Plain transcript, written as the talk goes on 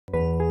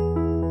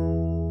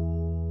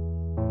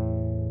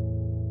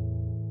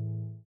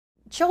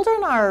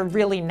Children are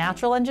really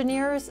natural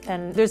engineers,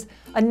 and there's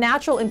a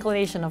natural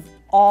inclination of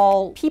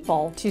all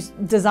people to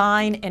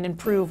design and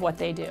improve what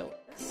they do.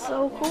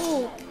 So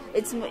cool.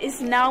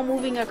 It's now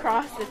moving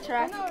across the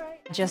track.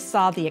 I just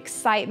saw the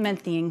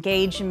excitement, the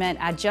engagement.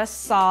 I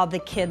just saw the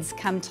kids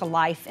come to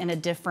life in a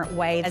different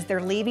way. As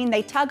they're leaving,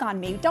 they tug on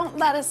me, "Don't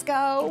let us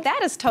go."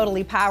 That is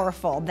totally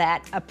powerful,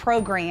 that a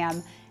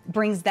program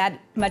brings that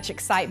much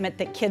excitement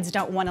that kids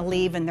don't want to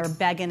leave and they're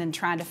begging and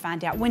trying to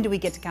find out, when do we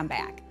get to come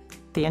back?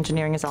 The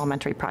Engineering is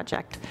Elementary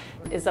project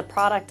is a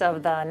product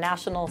of the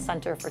National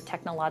Center for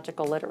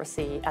Technological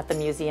Literacy at the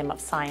Museum of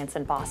Science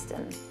in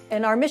Boston.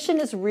 And our mission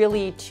is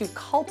really to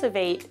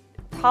cultivate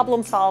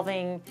problem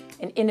solving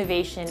and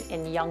innovation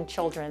in young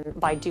children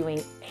by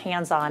doing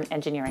hands-on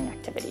engineering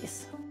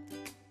activities.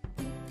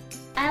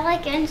 I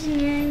like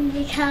engineering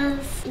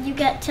because you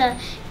get to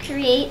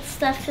create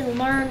stuff and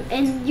learn,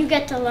 and you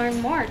get to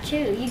learn more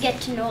too. You get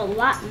to know a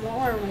lot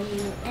more when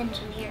you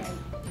engineer.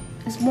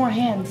 It's more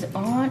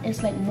hands-on.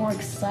 It's like more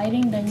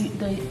exciting than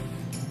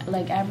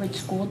the average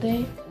school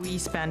day. We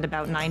spend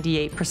about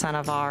 98%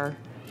 of our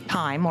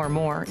time or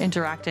more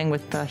interacting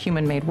with the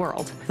human-made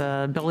world.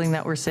 The building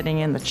that we're sitting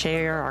in, the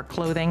chair, our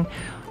clothing,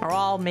 are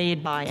all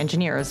made by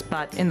engineers,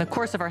 but in the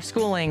course of our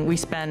schooling, we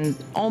spend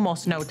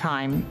almost no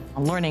time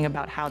learning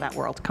about how that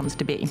world comes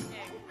to be.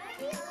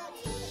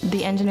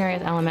 The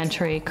Engineering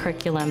Elementary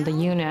curriculum, the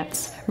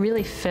units,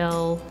 really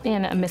fill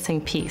in a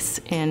missing piece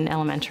in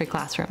elementary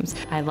classrooms.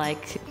 I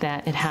like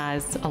that it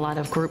has a lot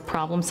of group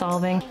problem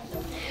solving.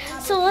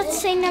 So let's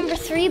say number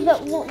 3,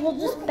 but we'll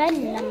just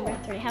bend number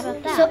 3. How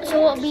about that?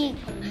 So it'll be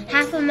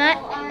half of my,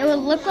 it will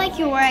look like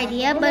your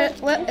idea, but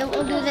it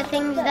will do the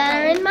things that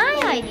are in my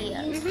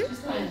idea.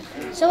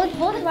 So it's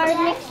both of ours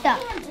mixed up.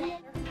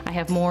 I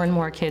have more and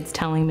more kids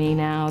telling me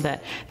now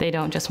that they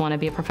don't just want to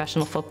be a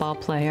professional football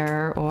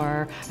player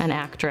or an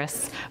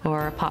actress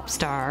or a pop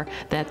star,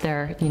 that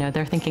they're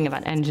thinking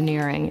about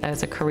engineering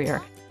as a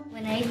career.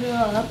 When I grow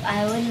up,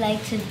 I would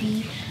like to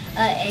be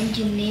an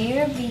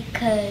engineer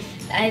because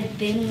I've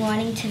been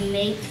wanting to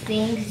make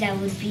things that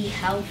would be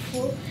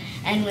helpful,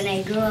 and when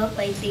I grow up,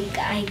 I think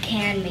I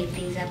can make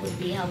things that would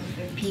be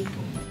helpful for people.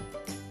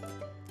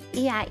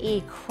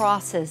 EIE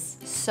crosses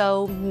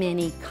so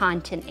many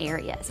content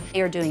areas. They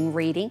are doing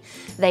reading,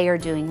 they are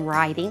doing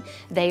writing,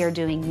 they are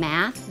doing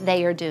math,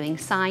 they are doing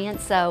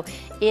science, so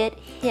it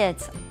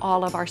hits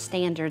all of our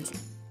standards.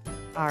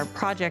 Our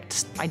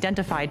project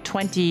identified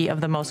 20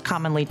 of the most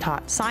commonly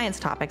taught science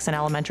topics in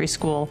elementary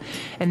school,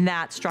 and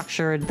that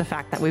structured the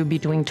fact that we would be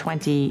doing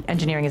 20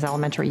 Engineering as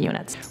Elementary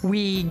units.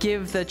 We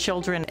give the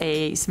children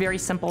a very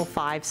simple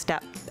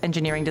 5-step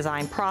engineering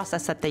design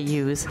process that they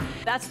use.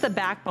 That's the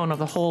backbone of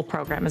the whole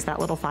program, is that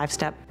little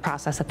 5-step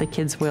process that the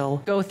kids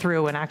will go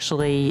through and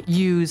actually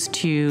use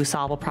to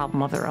solve a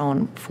problem of their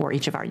own for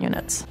each of our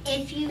units.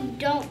 If you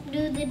don't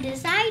do the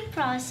design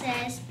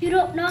process, you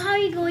don't know how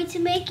you're going to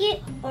make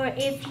it, or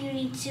if you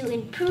need to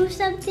improve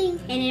something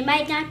and it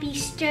might not be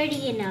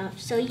sturdy enough,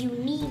 so you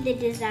need the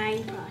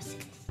design process.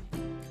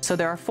 So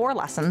there are 4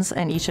 lessons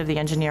in each of the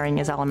Engineering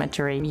as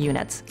Elementary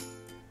units.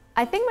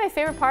 I think my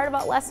favorite part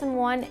about lesson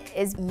 1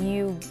 is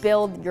you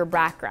build your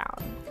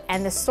background.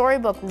 And the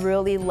storybook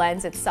really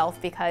lends itself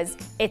because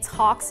it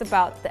talks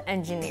about the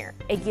engineer.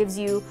 It gives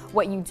you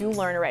what you do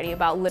learn already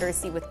about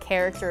literacy with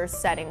characters,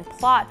 setting,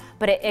 plot,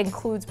 but it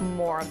includes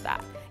more of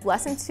that.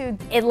 Lesson 2,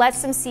 it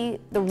lets them see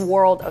the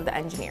world of the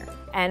engineer.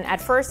 And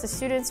at first, the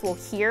students will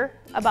hear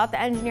about the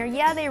engineer.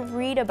 Yeah, they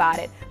read about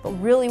it, but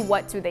really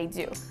what do they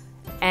do?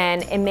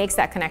 And it makes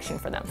that connection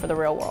for them, for the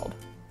real world.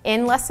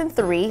 In lesson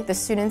 3, the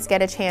students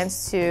get a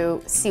chance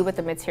to see what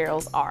the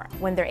materials are.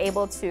 When they're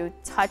able to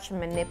touch and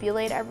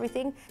manipulate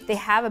everything, they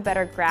have a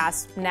better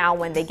grasp now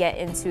when they get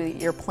into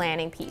your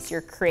planning piece,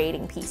 your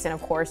creating piece, and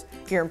of course,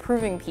 your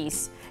improving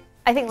piece.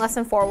 I think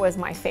lesson 4 was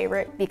my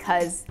favorite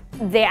because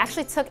they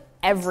actually took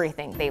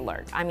everything they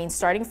learned. I mean,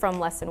 starting from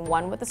lesson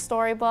 1 with the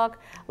storybook,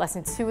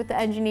 lesson 2 with the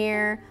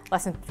engineer,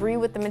 lesson 3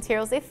 with the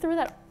materials, they threw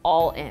that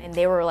all in. And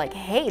they were like,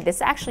 hey,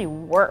 this actually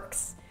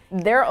works.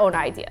 Their own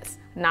ideas,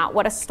 not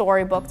what a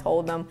storybook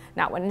told them,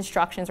 not what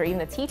instructions or even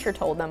the teacher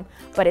told them,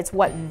 but it's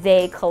what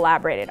they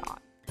collaborated on.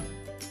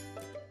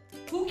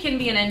 Who can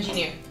be an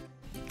engineer?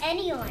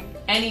 Anyone.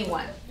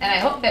 Anyone. And I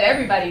hope that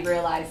everybody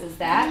realizes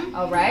that,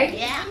 all right?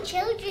 Yeah. Even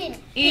children.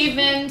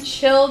 Even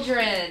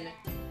children.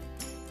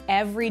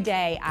 Every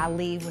day I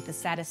leave with the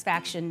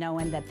satisfaction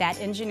knowing that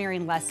that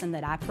engineering lesson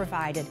that I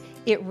provided,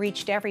 it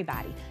reached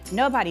everybody.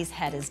 Nobody's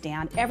head is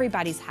down,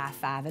 everybody's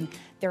high-fiving,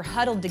 they're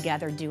huddled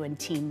together doing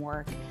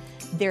teamwork,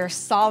 they're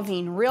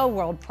solving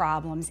real-world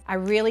problems. I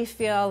really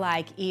feel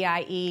like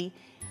EIE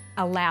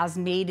allows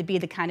me to be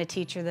the kind of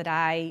teacher that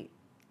I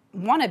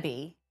want to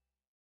be.